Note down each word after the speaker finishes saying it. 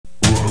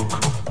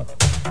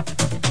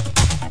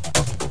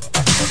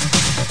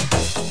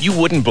You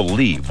wouldn't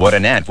believe what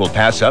an ant will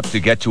pass up to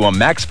get to a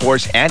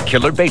Maxforce ant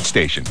killer bait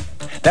station.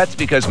 That's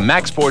because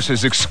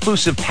Maxforce's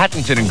exclusive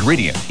patented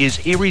ingredient is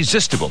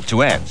irresistible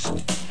to ants.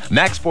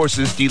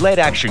 Maxforce's delayed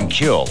action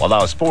kill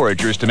allows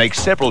foragers to make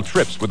several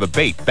trips with the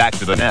bait back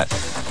to the nest,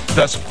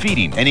 thus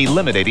feeding and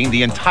eliminating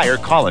the entire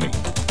colony.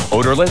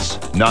 Odorless,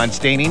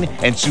 non-staining,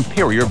 and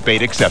superior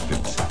bait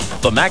acceptance.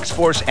 The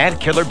Maxforce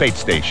Ant Killer Bait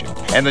Station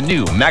and the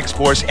new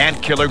Maxforce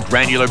Ant Killer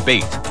Granular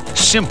Bait.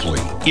 Simply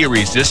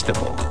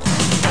irresistible.